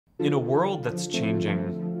In a world that's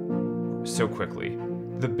changing so quickly,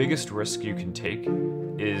 the biggest risk you can take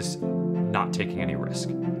is not taking any risk.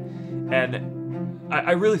 And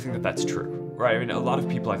I really think that that's true, right? I mean, a lot of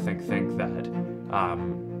people I think that,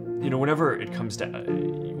 whenever it comes to,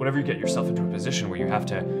 whenever you get yourself into a position where you have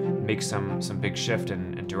to make some big shift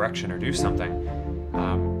in direction or do something,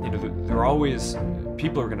 there are always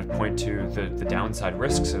people are going to point to the downside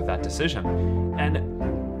risks of that decision.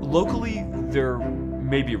 And locally, they're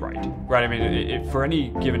maybe right? I mean, for any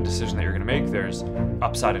given decision that you're going to make, there's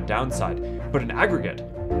upside and downside. But in aggregate,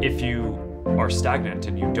 if you are stagnant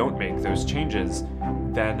and you don't make those changes,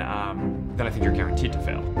 then I think you're guaranteed to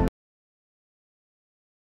fail.